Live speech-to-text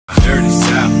dirty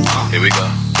south. Here we go.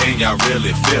 Can y'all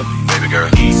really feel me? Baby girl.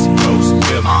 East Coast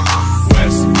feel me.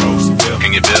 West Coast feel me.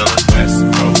 Can you feel it? West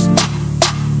Coast.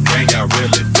 Can y'all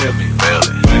really feel me? Feel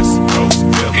it. West Coast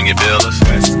feel me. Can you feel us?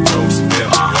 West Coast feel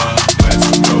me.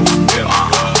 West Coast feel me.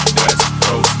 West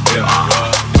Coast feel me.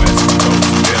 West Coast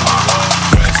feel me.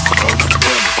 West Coast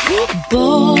feel me.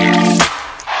 Boy,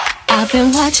 I've been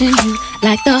watching you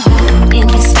like the hawk in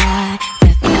the sky.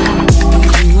 That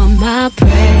fly, you are my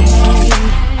prey.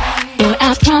 Boy,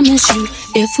 I promise you,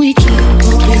 if we keep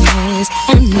moving heads, I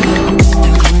know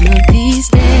that one of these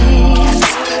days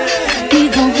we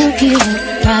gon' hook it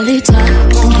up. Probably talk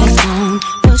on the phone,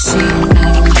 but see, I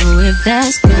don't know if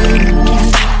that's good.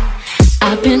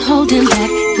 I've been holding back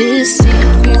this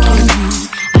secret from you.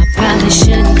 I probably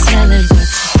shouldn't tell it, but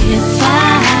if I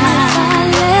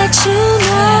let you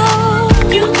know,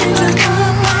 you can just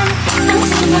love me, I'm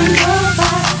someone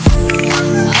nobody.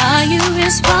 Are you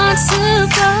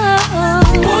responsible?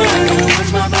 Boy, I don't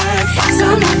watch my back, so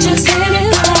I'm not just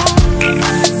anybody.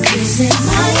 Is it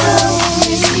my love?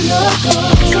 Is it your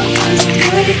goal? Sometimes I'm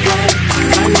pretty good,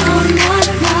 I know I'm not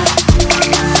enough.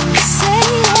 Say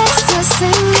yes or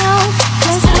say no,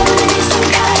 'cause I need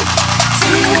somebody.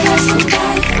 Say yes,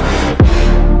 somebody.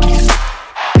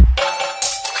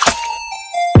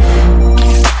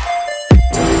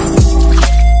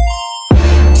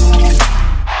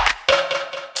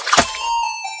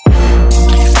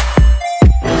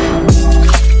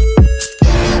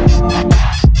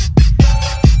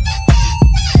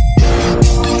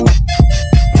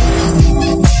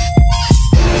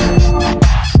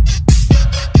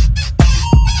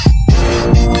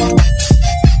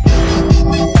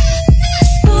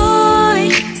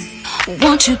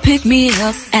 Won't you pick me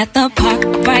up at the park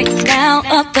right now,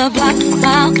 up the block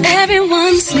while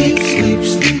everyone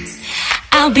sleeps?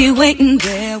 I'll be waiting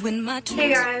there with my...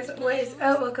 Hey guys, what is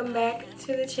up? Welcome back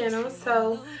to the channel.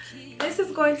 So this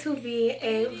is going to be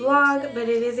a vlog, but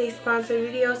it is a sponsored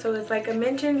video, so it's like a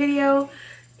mention video.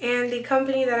 And the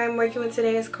company that I'm working with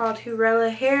today is called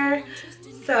Hurela hair.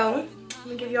 So I'm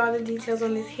gonna give you all the details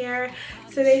on this hair.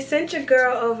 So they sent your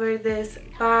girl over this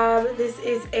bob. This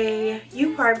is a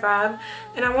U-part bob,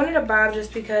 and I wanted a bob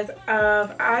just because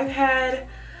I've had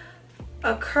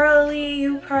a curly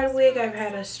U-part wig, I've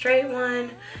had a straight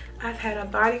one, I've had a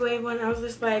body wave one. I was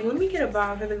just like, let me get a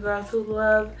bob for the girls who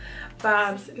love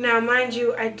bobs. Now mind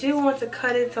you, I do want to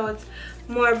cut it so it's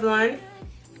more blunt,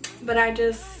 but I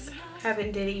just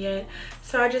haven't did it yet.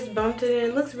 So I just bumped it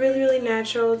in. It looks really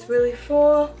natural. It's really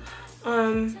full.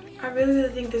 I really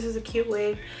think this is a cute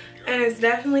wig, and it's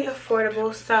definitely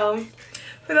affordable. So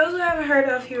for those who haven't heard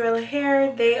of Hurela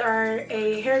Hair, they are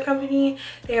a hair company.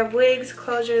 They have wigs,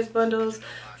 closures, bundles,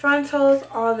 frontals,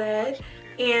 all that.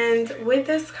 And with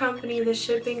this company, the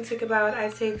shipping took about,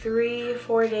 I'd say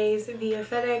 3-4 days via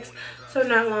FedEx, so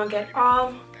not long at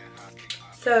all.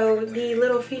 So the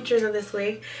little features of this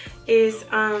wig is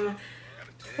 1,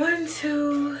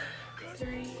 2,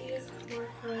 3, 4,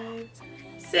 5,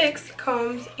 6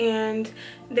 combs, and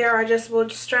there are adjustable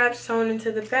straps sewn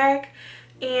into the back.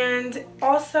 And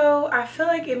also I feel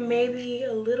like it may be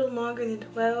a little longer than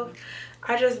 12.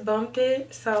 I just bumped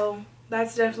it, so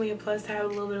that's definitely a plus to have a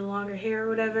little bit of longer hair or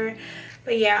whatever.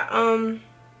 But yeah, I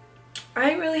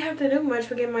didn't really have to do much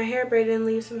for getting my hair braided and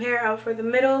leave some hair out for the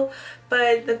middle,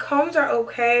 but the combs are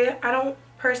okay. I don't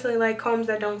personally like combs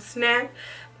that don't snap,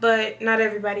 but not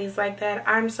everybody is like that.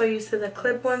 I'm so used to the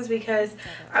clip ones because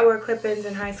I wore clip-ins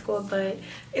in high school, but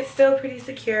it's still pretty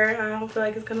secure. I don't feel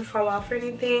like it's gonna fall off or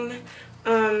anything.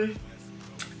 And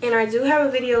I do have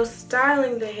a video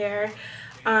styling the hair,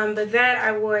 but that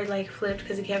I wore it like flipped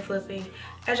because it kept flipping.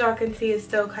 As y'all can see, it's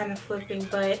still kind of flipping,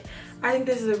 but I think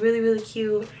this is a really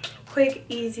cute, quick,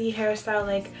 easy hairstyle.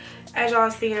 Like as y'all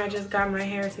seen, I just got my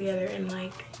hair together in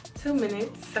like 2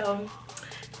 minutes, so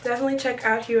definitely check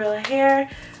out Hurela Hair.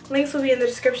 Links will be in the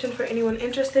description for anyone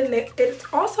interested. It's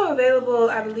also available,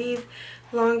 I believe,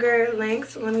 longer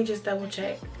lengths. Let me just double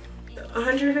check.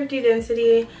 150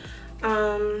 density.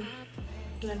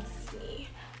 Let's see.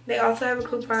 They also have a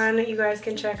coupon that you guys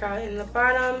can check out in the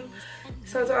bottom.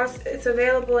 So it's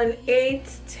available in 8,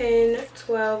 10,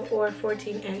 12, or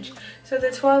 14 inch. So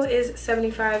the 12 is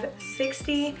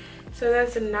 $75.60. So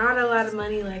that's not a lot of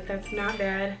money. Like, that's not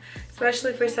bad,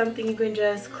 especially for something you can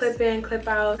just clip in, clip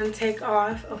out, and take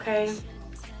off. Okay,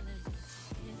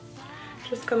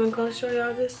 just come and close, show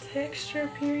y'all this texture,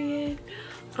 period.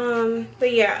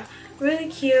 But yeah, really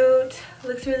cute,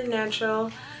 looks really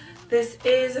natural. This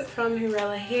is from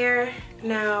Hurela Hair.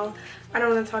 Now I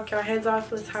don't want to talk y'all heads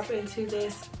off. Let's hop into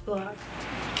this vlog.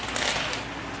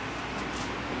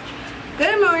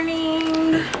 Good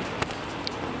morning.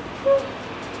 Okay.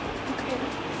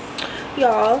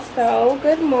 Y'all, so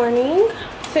good morning.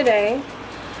 Today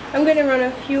I'm gonna run a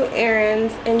few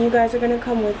errands and you guys are gonna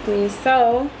come with me.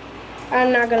 So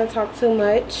I'm not gonna talk too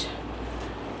much.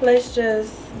 Let's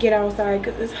just get outside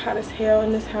because it's hot as hell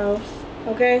in this house.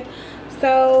 Okay,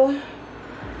 so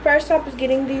first stop is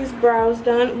getting these brows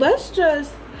done. Let's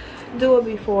just do it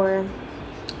before.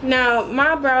 Now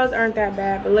my brows aren't that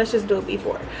bad, but let's just do it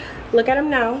before. Look at them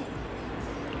now,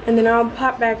 and then I'll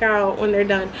pop back out when they're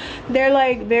done. They're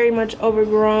like very much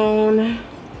overgrown,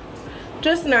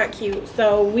 just not cute.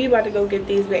 So we about to go get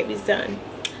these babies done.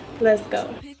 Let's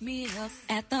go. Pick me up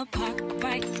at the park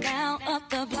right now up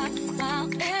the block while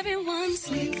everyone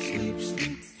sleeps.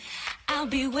 I'll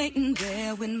be waiting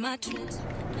there when my twins.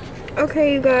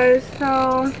 Okay, you guys,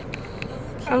 so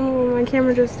oh, my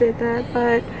camera just did that,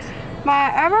 but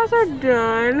my eyebrows are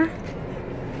done.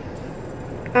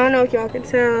 I don't know if y'all can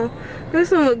tell. This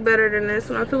one look better than this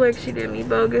one. I feel like she did me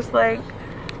bogus. Like,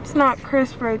 it's not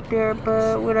crisp right there,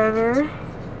 but whatever.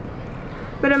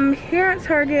 But I'm here at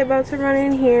Target, about to run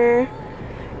in here.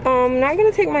 I'm not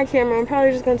gonna take my camera. I'm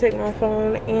probably just gonna take my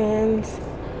phone, and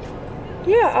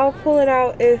yeah, I'll pull it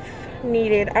out if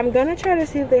needed. I'm gonna try to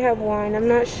see if they have wine. I'm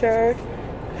not sure.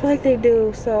 I feel like they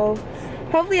do, so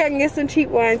hopefully I can get some cheap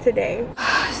wine today.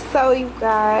 So you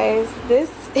guys, this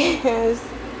is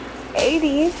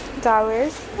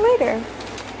 $80 later,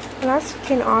 and that's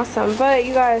freaking awesome. But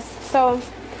you guys, so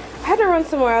I had to run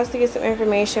somewhere else to get some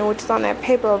information, which is on that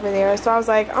paper over there. So I was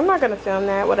like, I'm not gonna film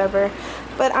that, whatever.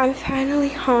 But I'm finally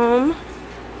home.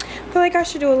 I feel like I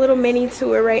should do a little mini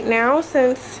tour right now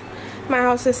since my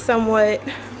house is somewhat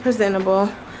presentable.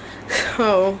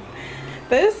 So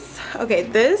this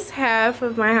half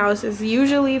of my house is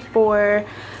usually for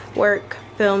work,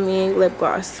 filming, lip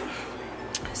gloss.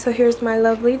 So here's my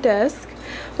lovely desk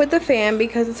with the fan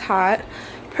because it's hot.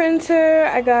 Printer,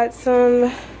 I got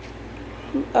some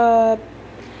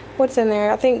what's in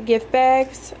there? I think gift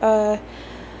bags,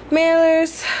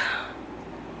 mailers,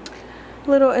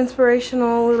 little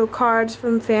inspirational little cards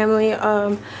from family.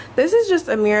 This is just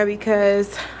a mirror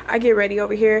because I get ready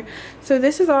over here. So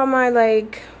this is all my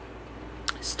like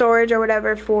storage or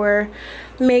whatever for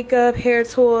makeup, hair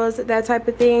tools, that type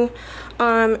of thing.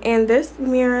 And this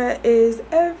mirror is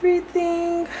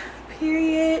everything,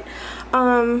 period.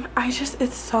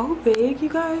 It's so big, you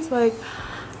guys. Like,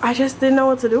 I just didn't know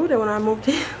what to do with it when I moved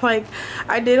in. Like,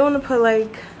 I did want to put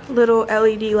like little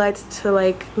LED lights to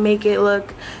like make it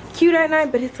look cute at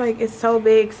night, but it's like, it's so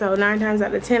big, so 9 times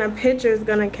out of 10 a picture is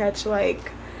gonna catch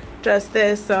like just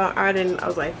this. So I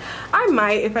was like, I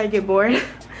might if I get bored.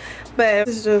 But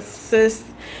it's just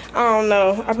I don't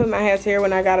know, I put my hats here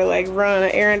when I gotta like run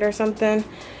an errand or something.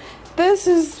 This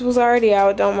was already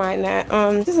out, don't mind that.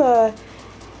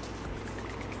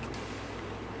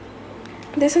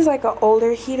 This is like an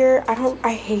older heater.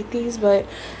 I hate these, but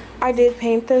I did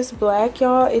paint this black,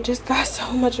 y'all. It just got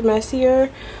so much messier.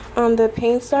 The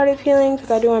paint started peeling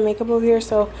because I do my makeup over here,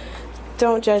 so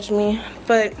don't judge me.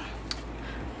 But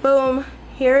boom,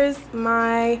 here is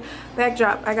my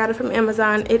backdrop. I got it from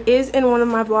Amazon. It is in one of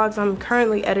my vlogs I'm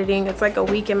currently editing. It's like a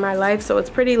week in my life, so it's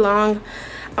pretty long.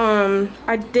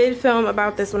 I did film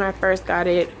about this when I first got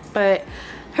it, but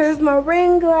here's my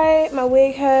ring light, my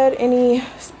wig head, any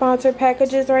sponsored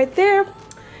packages right there.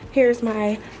 Here's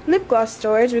my lip gloss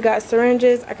storage. We got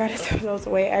syringes. I gotta throw those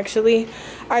away actually.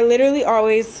 I literally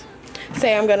always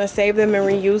say I'm gonna save them and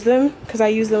reuse them because I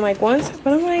use them like once,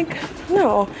 but I'm like,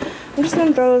 no, I'm just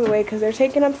gonna throw those away because they're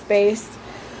taking up space.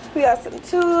 We got some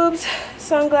tubes,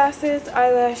 sunglasses,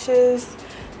 eyelashes,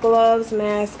 gloves,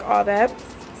 mask, all that.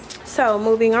 So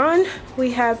moving on,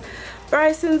 we have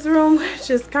Bryson's room, which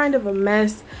is kind of a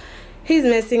mess. He's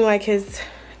missing like his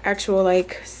actual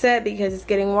like set because it's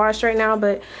getting washed right now,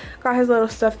 but got his little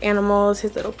stuffed animals,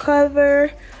 his little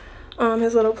cover,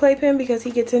 his little playpen because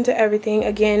he gets into everything.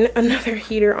 Again, another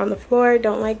heater on the floor,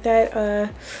 don't like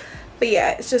that. But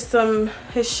yeah, it's just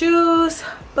his shoes,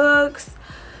 books.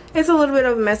 It's a little bit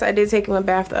of a mess. I did take him a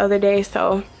bath the other day,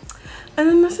 so. And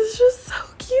then this is just so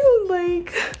cute.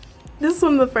 Like, this is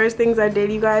one of the first things I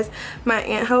did, you guys. My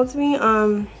aunt helped me.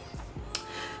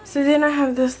 So then I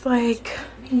have this like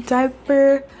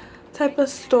diaper type of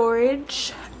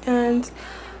storage, and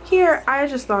here I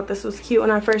just thought this was cute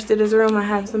when I first did his room. I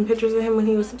have some pictures of him when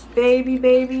he was a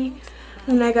baby,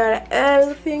 and I got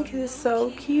everything because it's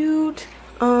so cute.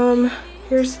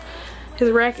 Here's his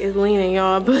rack is leaning,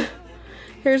 y'all, but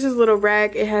here's his little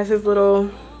rack. It has his little,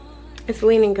 it's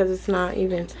leaning because it's not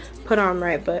even put on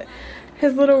right, but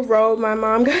his little robe my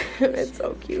mom got him. It's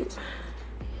so cute.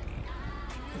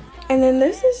 And then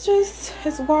this is just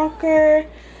his walker,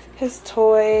 his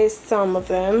toys, some of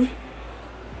them.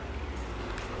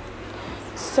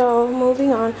 So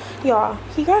moving on, y'all,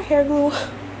 he got hair glue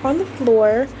on the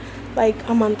floor like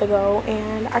a month ago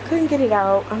and I couldn't get it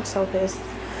out. I'm so pissed.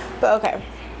 But okay,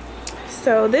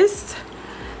 so this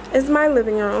is my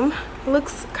living room. It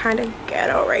looks kind of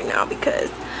ghetto right now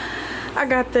because I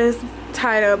got this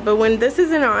tied up, but when this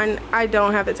isn't on, I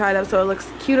don't have it tied up, so it looks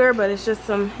cuter. But it's just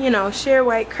some, you know, sheer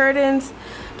white curtains.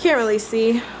 Can't really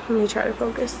see. Let me try to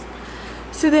focus.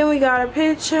 So then we got a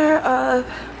picture of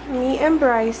me and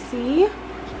Brycey.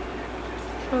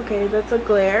 Okay, that's a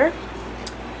glare.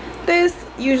 This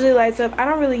usually lights up. I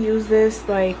don't really use this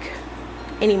like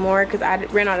anymore because I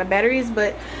ran out of batteries.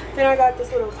 But then I got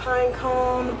this little pine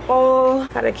cone bowl,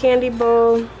 got a candy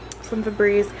bowl, some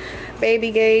Febreze, baby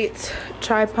gate,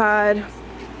 tripod.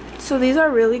 So these are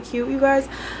really cute, you guys.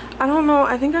 I don't know,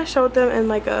 I think I showed them in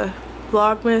like a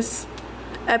Vlogmas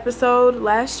episode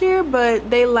last year, but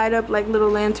they light up like little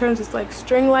lanterns. It's like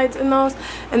string lights in those,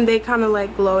 and they kind of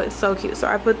like glow. It's so cute. So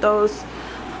I put those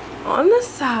on the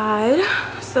side.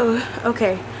 So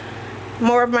okay,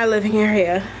 more of my living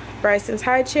area. Bryson's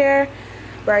high chair,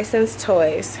 Bryson's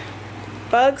toys,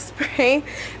 bug spray,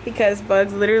 because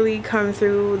bugs literally come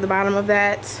through the bottom of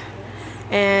that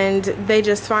and they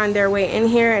just find their way in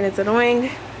here and it's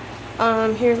annoying.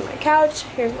 Here's my couch,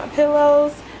 here's my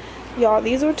pillows. Y'all,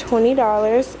 these were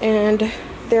 $20 and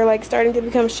they're like starting to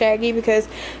become shaggy because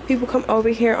people come over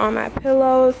here on my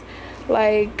pillows.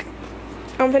 Like,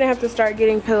 I'm gonna have to start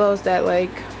getting pillows that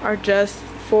like are just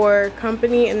for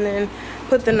company and then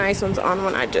put the nice ones on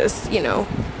when I just, you know.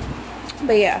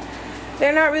 But yeah,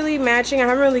 they're not really matching. I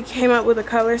haven't really came up with a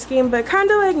color scheme, but kind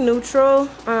of like neutral.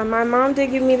 My mom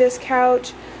did give me this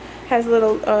couch, has a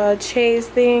little chaise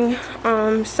thing.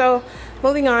 So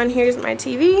moving on, here's my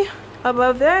TV.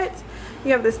 Above that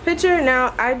you have this picture.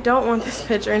 Now I don't want this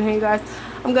picture in here, you guys.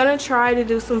 I'm gonna try to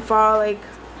do some fall like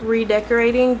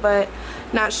redecorating, but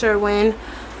not sure when.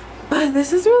 But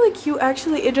this is really cute.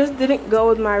 Actually, it just didn't go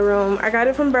with my room. I got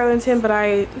it from Burlington, but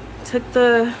I took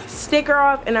the sticker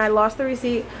off and I lost the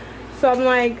receipt. So I'm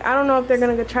like, I don't know if they're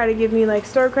gonna try to give me like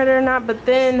store credit or not. But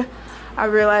then I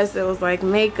realized it was like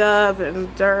makeup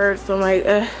and dirt, so I'm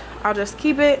like, I'll just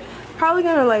keep it. Probably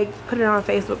gonna like put it on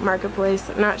Facebook Marketplace,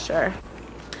 I'm not sure.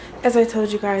 As I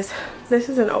told you guys, this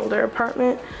is an older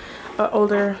apartment, an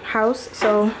older house,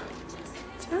 so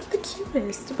it's not the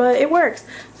cutest, but it works.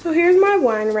 So here's my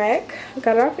wine rack. I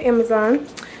got it off Amazon.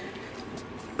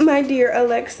 My dear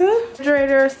Alexa,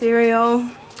 refrigerator, cereal,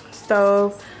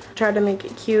 stove. Tried to make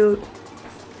it cute.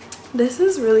 This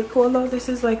is really cool though. This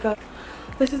is like a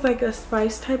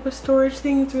spice type of storage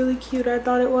thing. It's really cute. I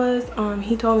thought it was.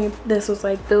 He told me this was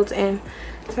like built in,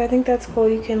 so I think that's cool.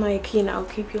 You can like, you know,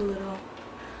 keep your little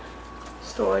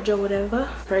storage or whatever.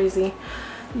 Crazy.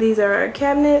 These are our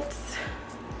cabinets,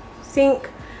 sink.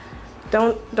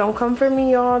 Don't come for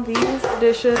me, y'all. These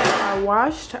dishes are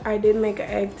washed. I did make an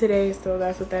egg today, so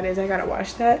that's what that is. I gotta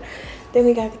wash that. Then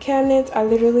we got the cabinets. I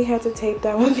literally had to tape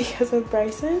that one because of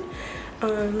Bryson.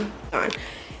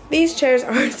 These chairs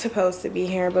aren't supposed to be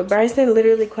here, but Bryson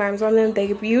literally climbs on them.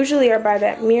 They usually are by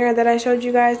that mirror that I showed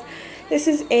you guys. This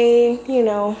is a, you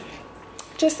know,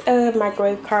 just a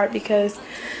microwave cart because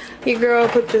your girl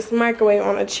put this microwave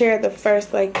on a chair the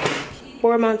first like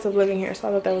 4 months of living here, so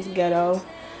I thought that was ghetto.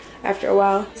 After a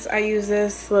while, so I use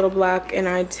this little block and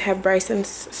I have Bryson's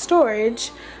storage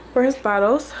for his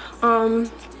bottles.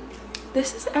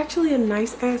 This is actually a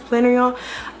nice ass planner, y'all.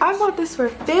 I bought this for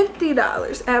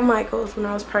 $50 at Michael's when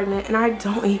I was pregnant and I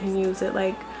don't even use it.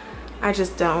 Like, I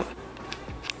just don't.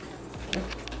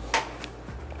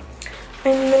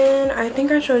 And then I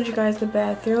think I showed you guys the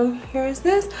bathroom. Here is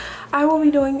this. I will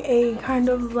be doing a kind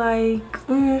of like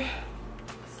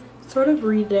sort of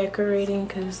redecorating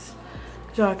because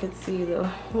y'all can see the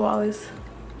wall is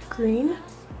green,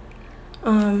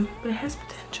 but it has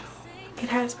potential. It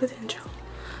has potential.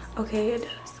 Okay, it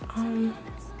does.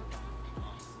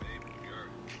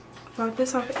 Bought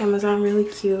this off of Amazon, really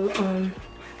cute.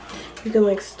 You can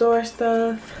like store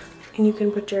stuff and you can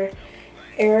put your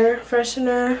air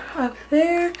freshener up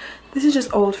there. This is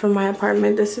just old from my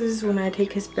apartment. This is when I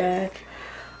take his bath.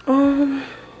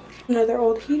 Another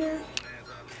old heater.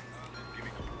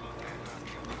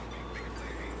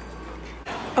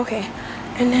 Okay,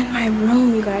 and then my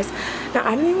room, you guys. Now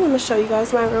I didn't even want to show you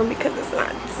guys my room because it's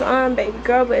not done, baby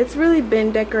girl, but it's really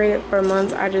been decorated for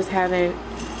months. I just haven't,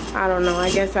 I don't know, I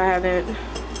guess I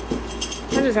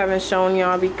just haven't shown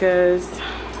y'all because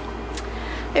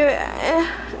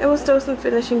it was still some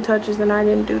finishing touches and I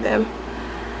didn't do them.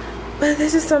 But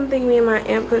this is something me and my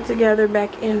aunt put together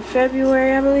back in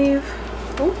February, I believe.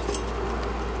 Oops.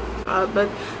 But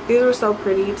these were so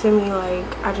pretty to me.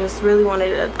 Like, I just really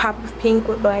wanted a pop of pink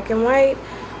with black and white.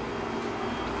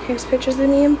 Here's pictures of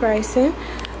me and Bryson.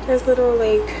 There's little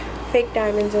like fake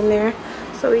diamonds in there.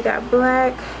 So we got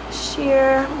black,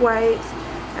 sheer, white,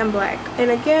 and black.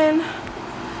 And again,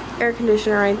 air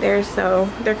conditioner right there, so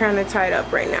they're kind of tied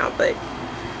up right now, but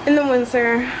in the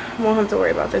winter won't have to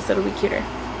worry about this. It'll be cuter.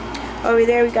 Over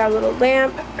there we got a little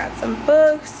lamp, got some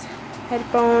books,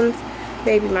 headphones,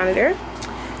 baby monitor,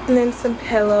 and then some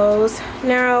pillows.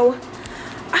 Now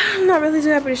I'm not really too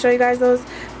happy to show you guys those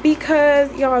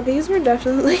because y'all, these were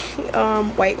definitely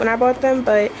white when I bought them,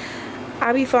 but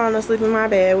I be falling asleep in my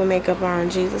bed with makeup on,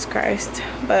 Jesus Christ.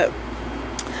 But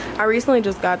I recently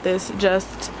just got this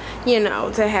just, you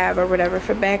know, to have or whatever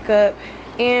for backup,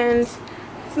 and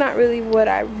it's not really what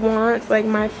I want. Like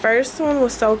my first one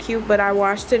was so cute, but I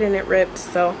washed it and it ripped,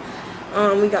 so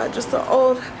we got just an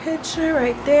old picture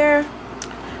right there.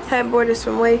 Headboard is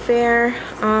from Wayfair.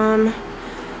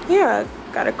 Yeah,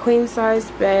 got a queen size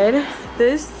bed.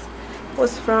 This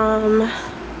was from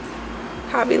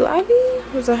Hobby Lobby.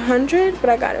 It was 100, but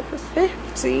I got it for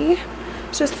 50.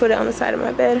 Just put it on the side of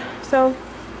my bed. So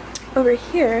over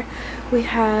here we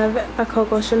have a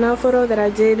Coco Chanel photo that I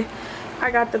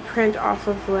got the print off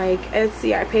of like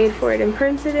Etsy. I paid for it and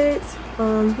printed it.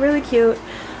 Really cute.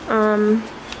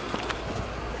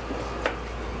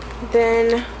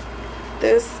 Then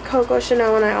this Coco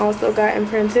Chanel one I also got and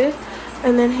printed.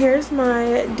 And then here's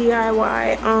my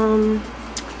DIY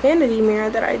vanity mirror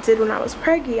that I did when I was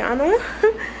preggy.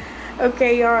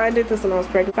 Okay, y'all, I did this when I was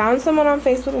pregnant. Found someone on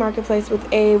Facebook Marketplace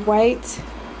with a white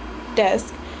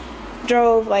desk.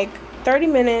 Drove like 30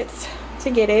 minutes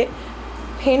to get it.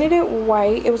 Painted it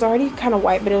white. It was already kind of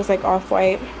white, but it was like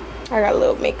off-white. I got a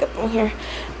little makeup on here.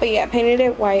 But yeah, painted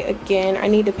it white again. I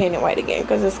need to paint it white again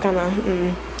because it's kind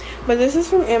of... But this is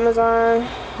from Amazon.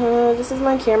 This is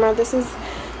my camera. This is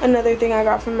another thing I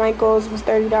got from Michael's. It was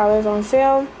 $30 on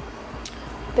sale.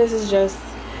 This is just,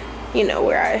 you know,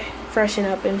 where I freshen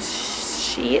up and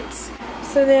shit.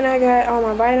 So then I got all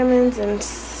my vitamins and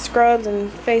scrubs and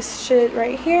face shit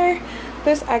right here.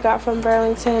 This I got from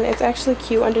Burlington. It's actually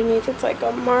cute underneath. It's like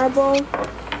a marble.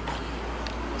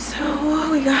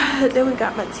 So we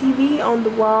got my TV on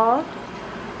the wall.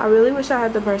 I really wish I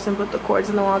had the person put the cords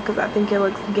in the wall because I think it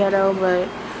looks ghetto, but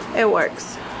it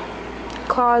works.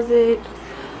 Closet,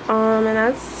 and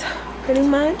that's pretty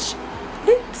much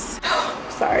it.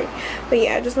 Sorry, but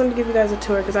yeah, I just wanted to give you guys a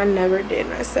tour because I never did,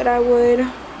 and I said I would.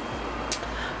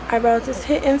 I brought this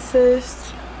hit and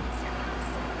sis.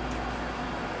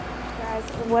 Guys,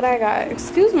 what I got,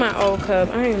 excuse my old cup,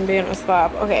 I ain't being a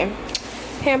slob. Okay,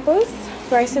 Pampers.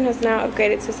 Bryson has now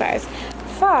upgraded to size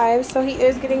 5, so he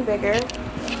is getting bigger.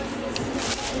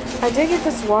 I did get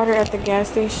this water at the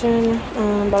gas station,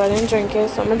 but I didn't drink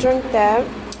it, so I'm gonna drink that.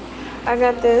 I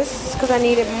got this because I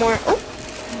needed more. Oh.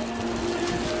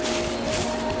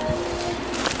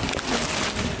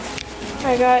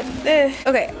 I got this.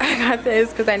 Okay, I got this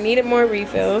because I needed more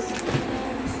refills.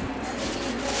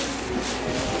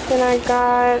 Then I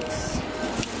got,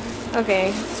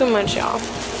 okay, too much, y'all.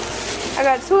 I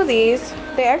got 2 of these.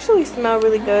 They actually smell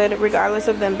really good regardless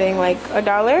of them being like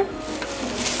 $1.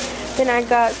 Then I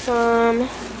got some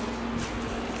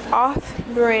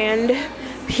off-brand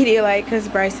Pedialyte because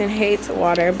Bryson hates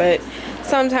water, but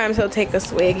sometimes he'll take a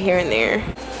swig here and there.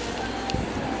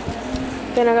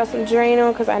 Then I got some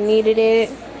Drano because I needed it.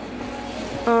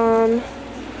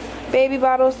 Baby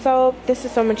bottle soap. This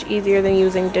is so much easier than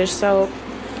using dish soap.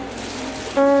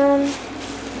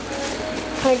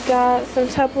 I got some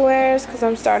Tupperwares because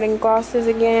I'm starting glosses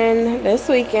again this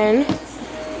weekend.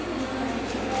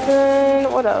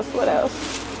 And what else?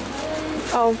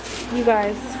 Oh, you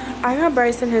guys, I got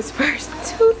Bryson his first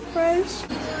toothbrush.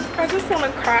 I just want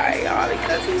to cry, y'all,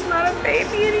 because he's not a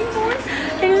baby anymore.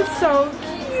 And it's so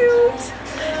cute.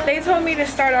 They told me to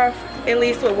start off at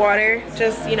least with water,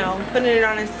 just, you know, putting it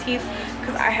on his teeth,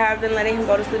 because I have been letting him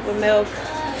go to sleep with milk.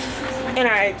 And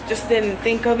I just didn't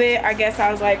think of it. I guess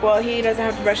I was like, well, he doesn't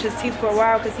have to brush his teeth for a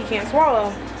while because he can't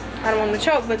swallow. I don't want him to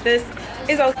choke, but this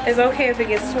is okay if it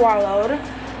gets swallowed.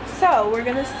 So we're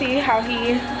gonna see how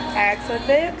he acts with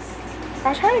it.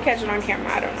 I'll try to catch it on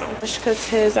camera, I don't know. Because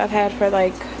his I've had for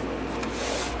like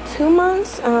 2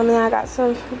 months. And then I got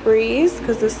some Febreze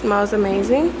because this smells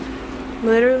amazing.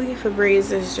 Literally,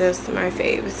 Febreze is just my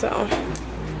fave, so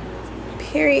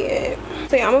period.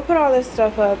 So yeah, I'm gonna put all this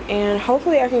stuff up and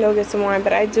hopefully I can go get some wine,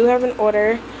 but I do have an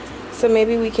order, so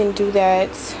maybe we can do that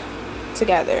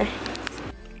together.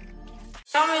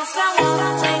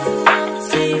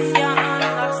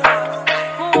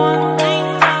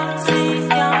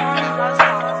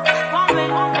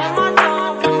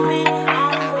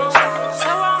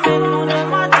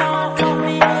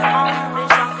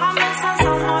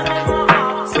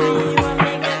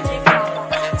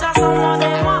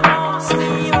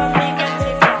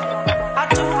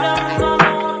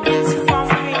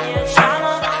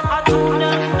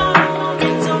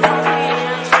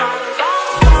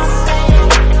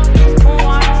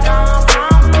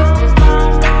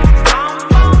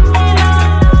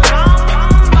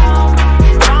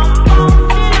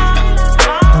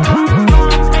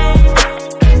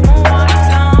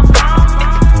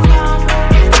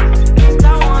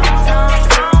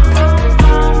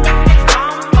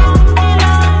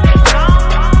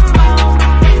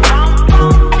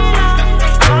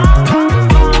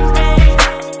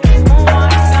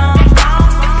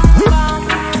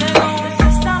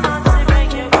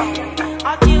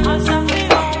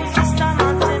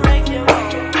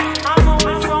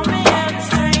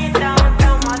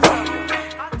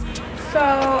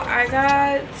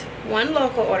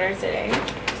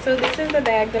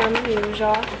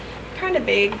 y'all. Kind of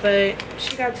big, but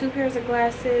she got 2 pairs of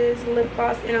glasses, lip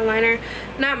gloss, and a liner.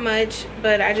 Not much,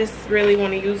 but I just really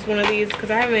want to use one of these because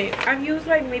I've used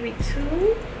like maybe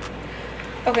 2.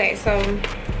 Okay, so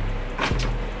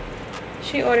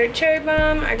she ordered cherry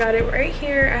bomb. I got it right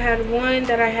here. I had one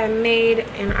that I had made,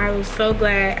 and I was so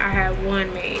glad I had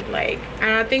one made. Like,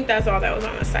 and I think that's all that was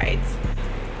on the sides.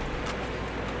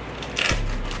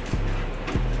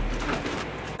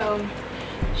 So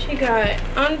she got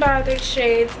unbothered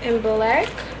shades in black.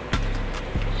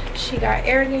 She got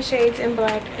arrogant shades in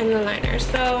black and the liner.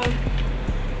 So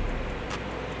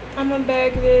I'm gonna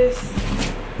bag this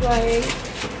like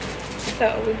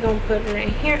so. We're gonna put it in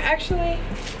here. Actually,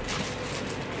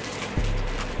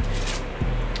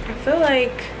 I feel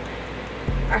like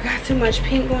I got too much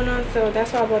pink going on, so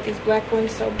that's why I bought these black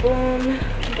ones. So boom,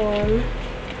 boom.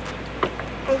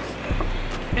 Oops.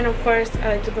 And of course, I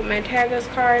like to put my Taggers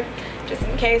card just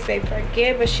in case they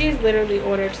forget. But she's literally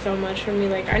ordered so much from me.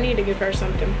 Like, I need to give her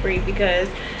something free because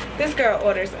this girl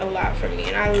orders a lot from me,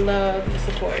 and I love the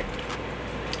support,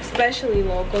 especially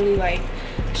locally. Like,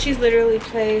 she's literally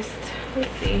placed,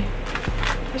 let's see,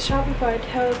 the Shopify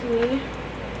tells me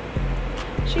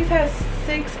she's had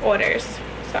 6 orders.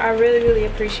 So I really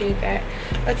appreciate that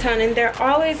a ton. And they're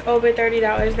always over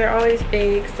 $30. They're always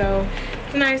big, so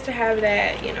it's nice to have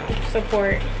that, you know,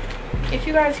 support. If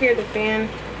you guys hear the fan,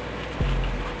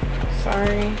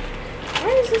 sorry. Why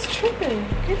is this tripping?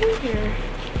 Get in here.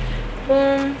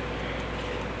 Boom.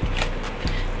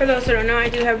 For those who don't know, I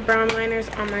do have brown liners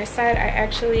on my side. I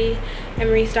actually am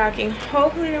restocking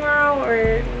hopefully tomorrow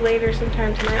or later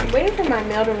sometime tonight. I'm waiting for my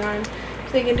mail to run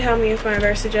so they can tell me if my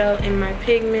Versagel and my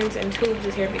pigments and tubes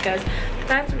is here, because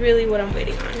that's really what I'm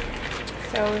waiting on.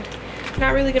 So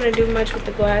not really gonna do much with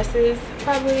the glasses.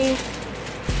 Probably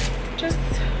just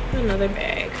another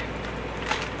bag.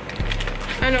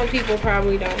 I know people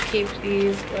probably don't keep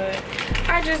these, but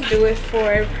I just do it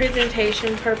for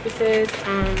presentation purposes,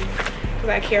 because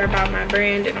I care about my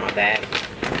brand and all that.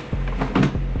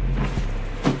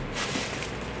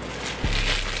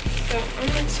 So I'm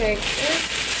gonna take this.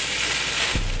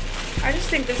 I just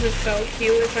think this is so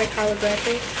cute. It's like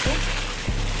holographic.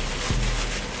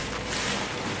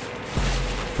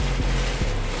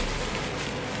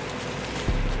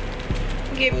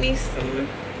 Get me some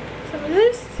of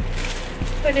this.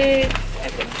 Put it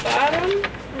at the bottom.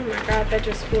 Oh my god, that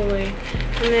just flew away.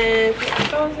 And then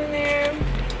put those in there.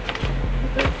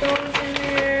 Put those in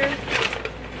there.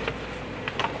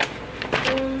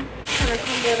 Boom. Kind of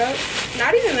combo it up.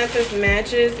 Not even that this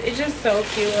matches. It's just so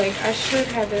cute. Like, I should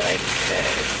have it like this.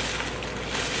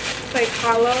 It's like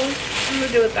hollow. I'm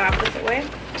gonna do it the opposite way.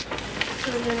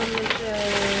 So then I'm gonna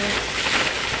just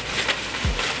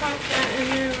pop that in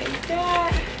there like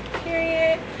that.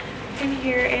 Period. And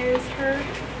here's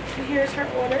her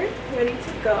order, ready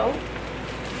to go.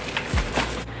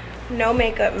 No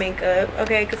makeup,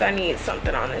 okay, because I need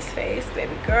something on this face,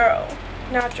 baby girl.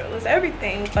 Natural is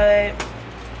everything, but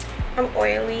I'm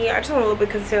oily. I just want a little bit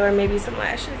of concealer, maybe some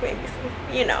lashes, maybe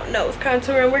some, you know, nose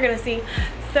contour, and we're gonna see.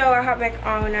 So I hop back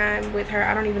on and I'm with her.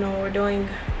 I don't even know what we're doing.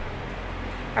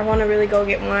 I want to really go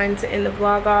get wine to end the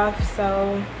vlog off,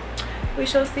 so we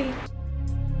shall see.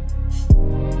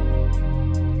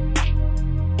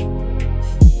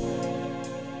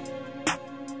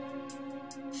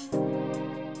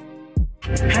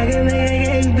 I can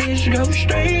make a bitch go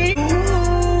straight.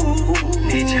 Ooh,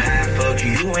 bitch, I fuck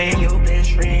you and your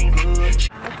best friend.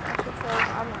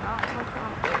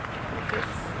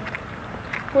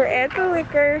 We're at the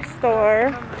liquor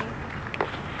store,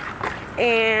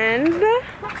 and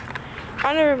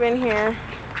I've never been here,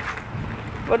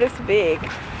 but it's big.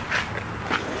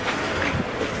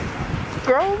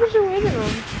 Girl, what was you waiting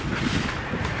on?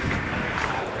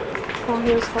 Oh,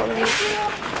 he was holding it.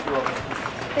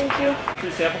 Thank you. Can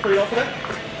you sample for you all today?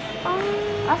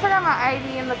 I forgot my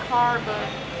ID in the car, but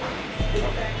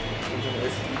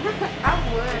I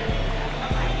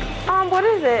would. What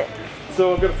is it?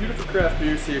 So I've got a few different craft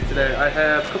beers here today. I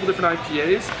have a couple different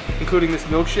IPAs, including this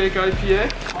milkshake IPA.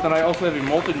 Then I also have a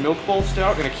malted milk bowl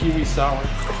stout and a kiwi sour.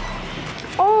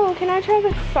 Oh, can I try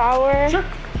the sour? Sure.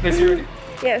 Nice to hear you.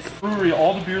 Yes. Brewery,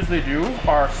 all the beers they do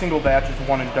are single batches,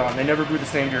 one and done. They never brew the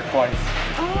same beer twice.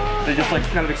 Oh. They just like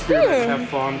kind of experiment and have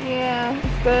fun. Yeah,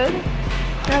 it's good.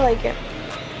 I like it.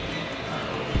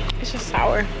 It's just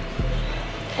sour.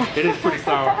 It is pretty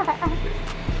sour.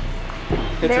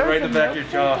 Hits it right in the back of your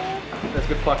jaw. That's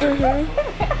good plucker. I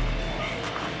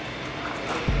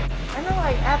know,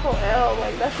 like Apple L,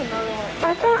 like that's another one.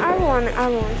 I thought I want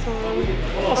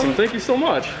some. Awesome, thank you so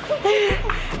much.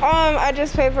 I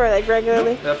just pay for it like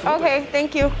regularly. Yep, absolutely. Okay,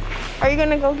 thank you. Are you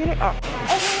gonna go get it? Oh.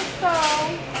 Okay, so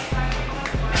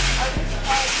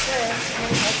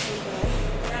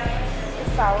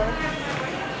sour.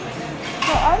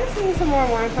 So I just need some more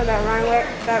wine for that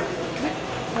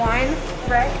wine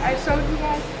rack I showed you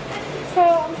guys. So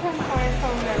I'm trying to find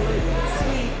some that look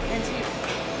sweet and cheap.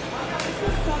 This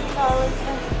is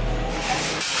 $7.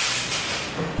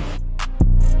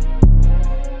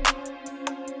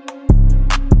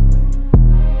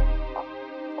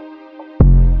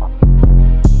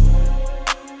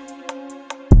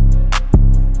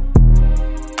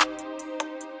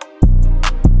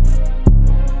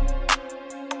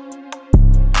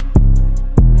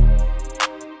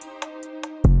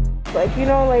 Like, you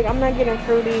know, like I'm not getting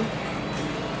fruity.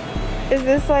 Is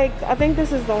this like, I think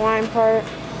this is the lime part.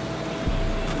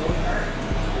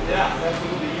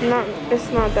 It's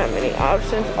not that many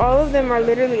options. All of them are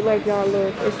literally like, y'all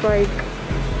look, it's like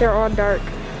they're all dark.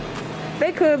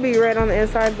 They could be red on the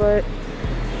inside, but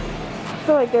I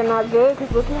feel like they're not good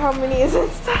because look at how many is in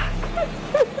stock.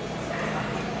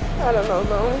 I don't know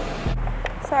though.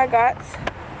 So I got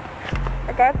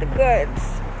the goods.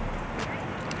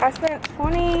 I spent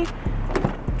 $20,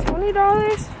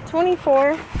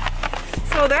 $24.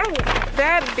 So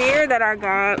that beer that I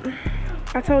got,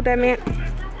 I told that man,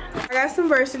 I got some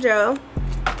Versagel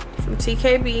from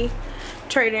TKB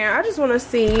trading. I just want to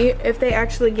see if they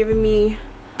actually giving me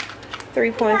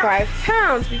 3.5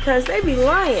 pounds because they be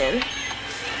lying.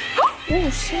 Oh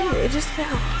shit, it just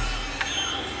fell.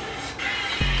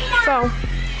 So,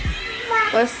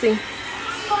 let's see.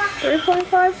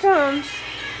 3.5 pounds.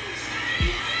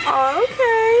 Oh,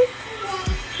 okay.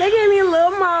 They gave me a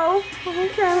little more.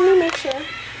 Okay, let me make sure.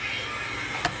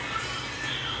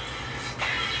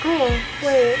 Oh,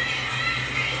 wait.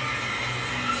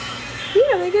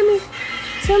 Yeah, they gave me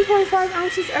 10.5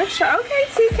 ounces extra. Okay,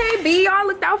 TKB, y'all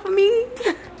looked out for me.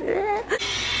 Yeah.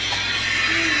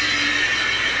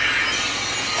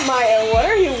 Maya, what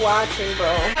are you watching,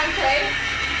 bro? Okay.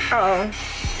 Uh oh.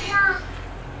 Yeah.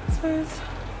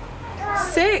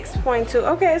 6.2.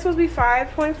 Okay, it's supposed to be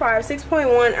 5.5,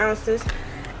 6.1 ounces.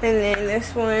 And then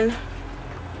this one,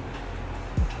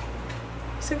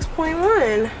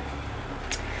 6.1.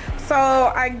 So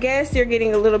I guess you're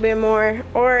getting a little bit more,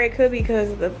 or it could be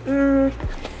because the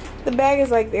bag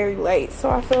is like very light. So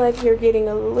I feel like you're getting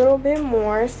a little bit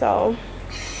more. So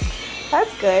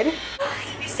that's good.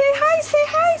 Say hi, say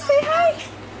hi, say hi.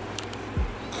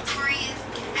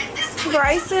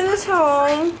 Bryson is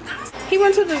home. He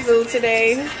went to the zoo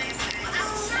today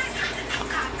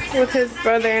with his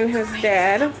brother and his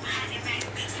dad.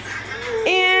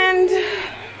 And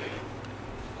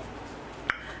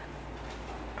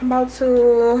I'm about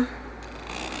to,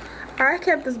 I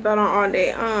kept this belt on all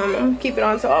day. I'm gonna keep it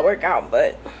on until I work out,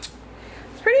 but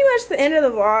it's pretty much the end of the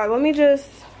vlog. Let me just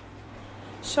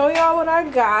show y'all what I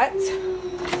got.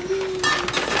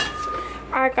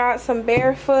 I got some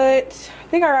Barefoot. I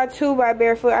think I got 2 by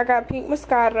Barefoot. I got Pink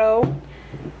Moscato.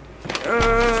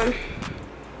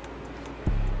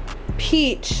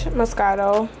 Peach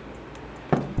Moscato.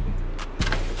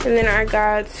 And then I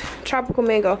got Tropical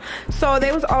Mango. So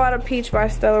they was all out of Peach by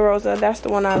Stella Rosa. That's the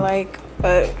one I like.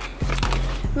 But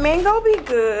mango be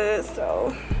good,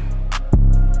 so.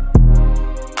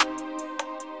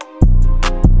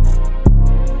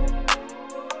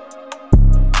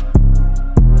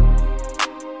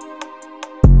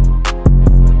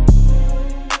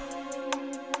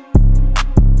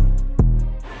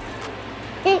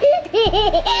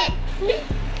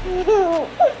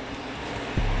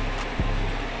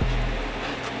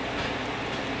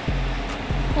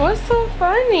 What's so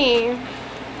funny?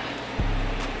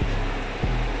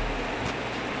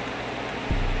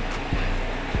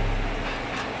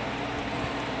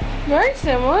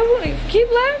 Bryson, what?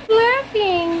 Keep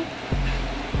laughing.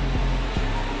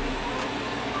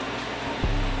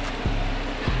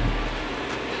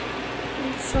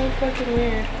 It's so fucking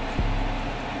weird.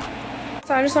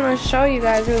 So I just want to show you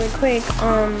guys really quick.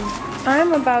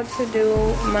 I'm about to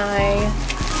do my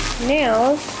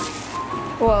nails.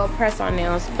 Well, press on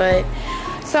nails, but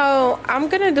so I'm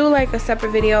gonna do like a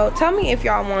separate video. Tell me if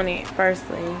y'all want it.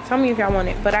 Firstly, tell me if y'all want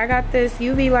it. But I got this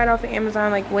UV light off of Amazon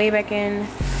like way back in,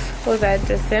 what was that,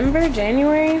 December,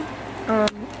 January?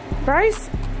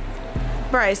 Bryson.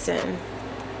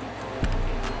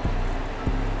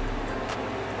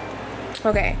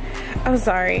 Okay, I'm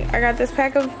sorry. I got this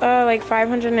pack of like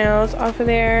 500 nails off of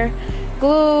there.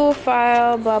 Glue,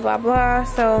 file, blah blah blah.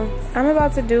 So I'm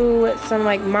about to do some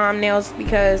like mom nails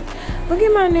because look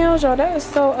at my nails, y'all. That is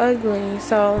so ugly.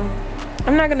 So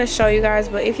I'm not gonna show you guys,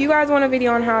 but if you guys want a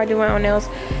video on how I do my own nails,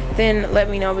 then let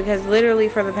me know, because literally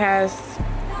for the past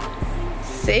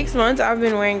 6 months I've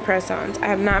been wearing press-ons. I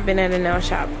have not been at a nail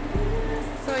shop.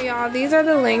 So y'all, y'all, these are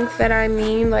the length that I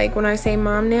mean, like when I say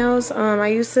mom nails. I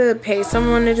used to pay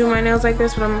someone to do my nails like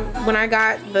this, but when I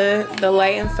got the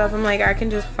light and stuff, I'm like, I can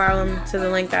just file them to the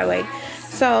length I like.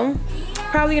 So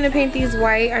probably gonna paint these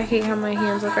white. I hate how my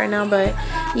hands look right now, but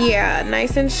yeah,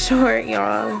 nice and short,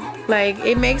 y'all. Like,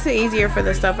 it makes it easier for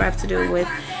the stuff I have to do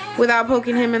without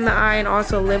poking him in the eye, and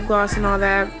also lip gloss and all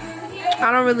that.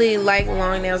 I don't really like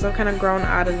long nails. I've kind of grown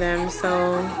out of them.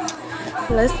 So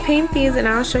let's paint these and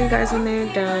I'll show you guys when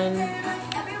they're done.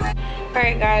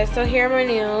 Alright guys, so here are my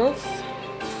nails.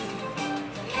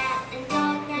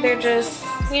 They're just,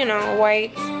 you know,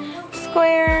 white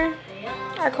square.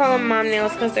 I call them mom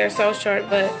nails because they're so short,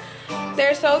 but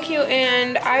they're so cute,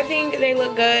 and I think they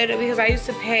look good because I used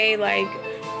to pay like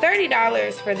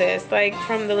 $30 for this, like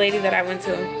from the lady that I went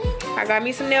to. I got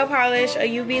me some nail polish, a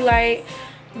UV light,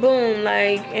 boom,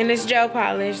 like, and it's gel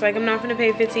polish. Like, I'm not gonna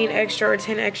pay 15 extra or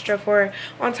 10 extra for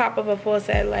on top of a full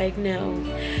set, like, no.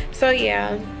 So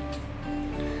yeah.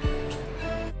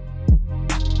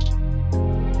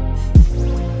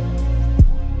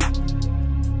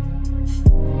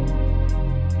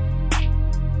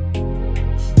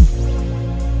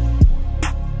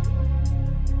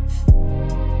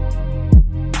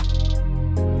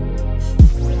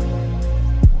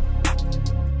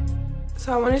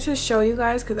 So I wanted to show you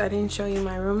guys because I didn't show you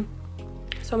my room.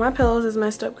 So my pillows is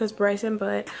messed up because Bryson,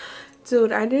 but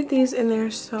dude, I did these and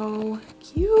they're so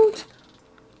cute.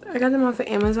 I got them off of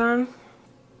Amazon,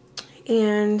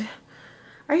 and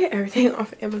I get everything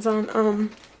off of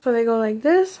Amazon. So they go like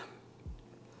this.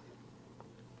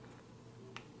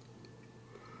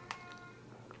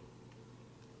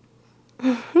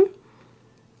 I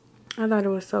thought it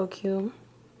was so cute.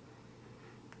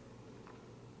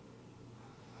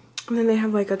 And then they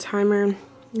have like a timer.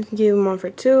 You can give them on for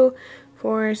 2,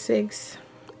 4, 6,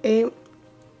 8.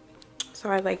 So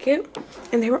I like it.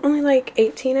 And they were only like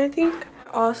 18, I think.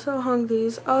 I also hung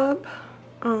these up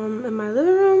in my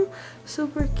living room.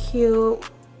 Super cute.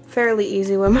 Fairly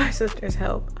easy with my sister's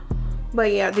help.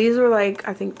 But yeah, these were like,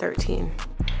 I think 13.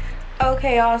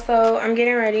 Okay, y'all, so I'm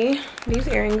getting ready. These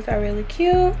earrings are really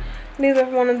cute. These are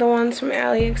one of the ones from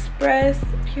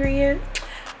AliExpress, period.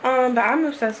 But I'm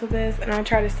obsessed with this, and I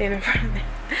try to stand in front of it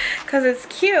because it's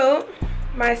cute.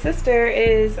 My sister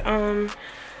is about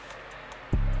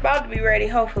to be ready,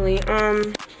 hopefully.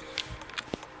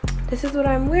 This is what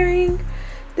I'm wearing.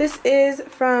 This is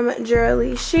from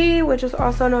Hurela, which is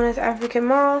also known as African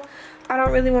Mall. I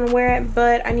don't really want to wear it,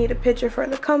 but I need a picture for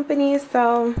the company.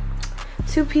 So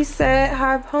 2-piece set,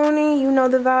 high pony, you know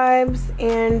the vibes.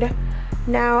 And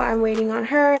now I'm waiting on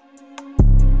her.